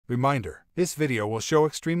Reminder: this video will show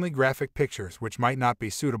extremely graphic pictures which might not be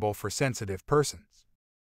suitable for sensitive persons.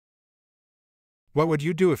 What would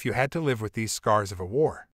you do if you had to live with these scars of a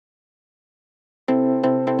war?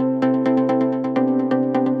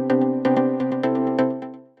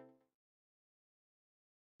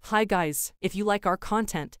 Hi guys, if you like our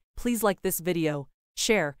content, please like this video,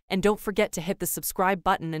 share, and don't forget to hit the subscribe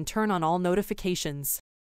button and turn on all notifications.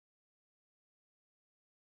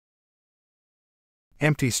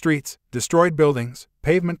 Empty streets, destroyed buildings,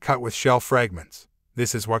 pavement cut with shell fragments.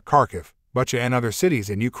 This is what Kharkiv, Bucha and other cities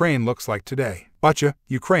in Ukraine looks like today. Bucha,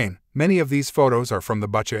 Ukraine. Many of these photos are from the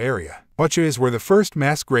Bucha area. Bucha is where the first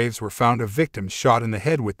mass graves were found of victims shot in the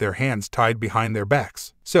head with their hands tied behind their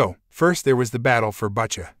backs. So, first there was the battle for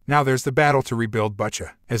Bucha. Now there's the battle to rebuild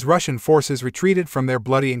Bucha. As Russian forces retreated from their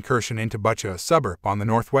bloody incursion into Bucha, a suburb on the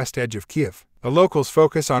northwest edge of Kiev, the locals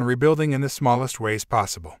focus on rebuilding in the smallest ways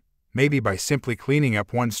possible. Maybe by simply cleaning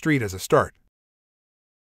up one street as a start.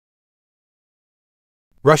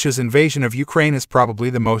 Russia's invasion of Ukraine is probably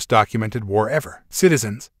the most documented war ever.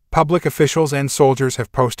 Citizens, public officials, and soldiers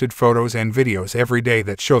have posted photos and videos every day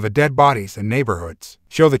that show the dead bodies in neighborhoods,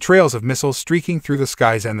 show the trails of missiles streaking through the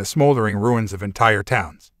skies and the smoldering ruins of entire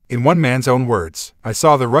towns. In one man's own words, "I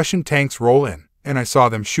saw the Russian tanks roll in, and I saw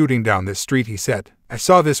them shooting down this street," he said. "I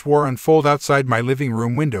saw this war unfold outside my living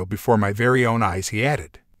room window before my very own eyes," he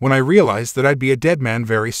added. "When I realized that I'd be a dead man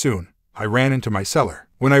very soon, I ran into my cellar.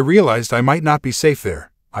 When I realized I might not be safe there,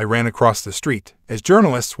 I ran across the street." As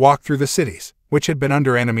journalists walk through the cities, which had been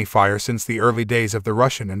under enemy fire since the early days of the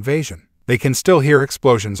Russian invasion, they can still hear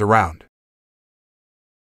explosions around.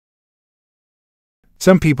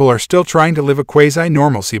 Some people are still trying to live a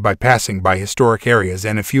quasi-normalcy by passing by historic areas,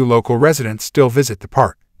 and a few local residents still visit the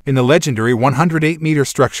park. In the legendary 108-meter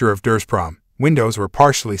structure of Dersprom, windows were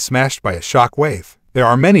partially smashed by a shock wave. There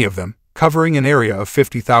are many of them, covering an area of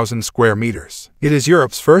 50,000 square meters. It is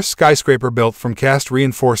Europe's first skyscraper built from cast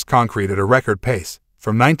reinforced concrete at a record pace,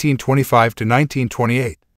 from 1925 to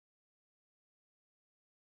 1928.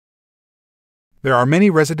 There are many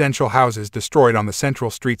residential houses destroyed on the central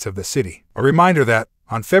streets of the city. A reminder that,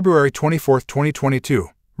 on February 24, 2022,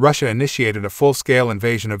 Russia initiated a full-scale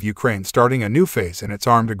invasion of Ukraine, starting a new phase in its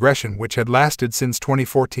armed aggression which had lasted since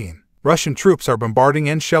 2014. Russian troops are bombarding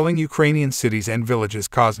and shelling Ukrainian cities and villages,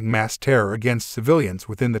 causing mass terror against civilians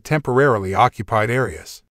within the temporarily occupied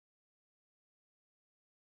areas.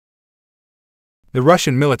 The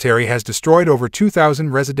Russian military has destroyed over 2,000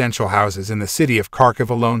 residential houses in the city of Kharkiv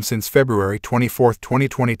alone since February 24,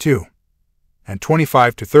 2022, and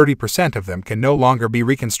 25 to 30% of them can no longer be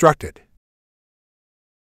reconstructed.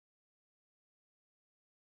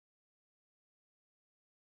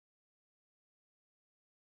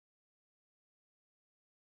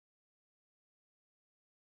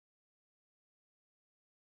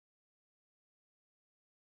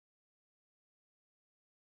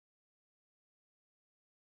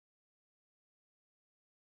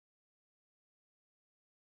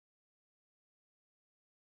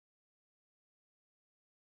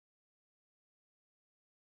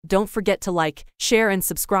 Don't forget to like, share, and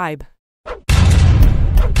subscribe.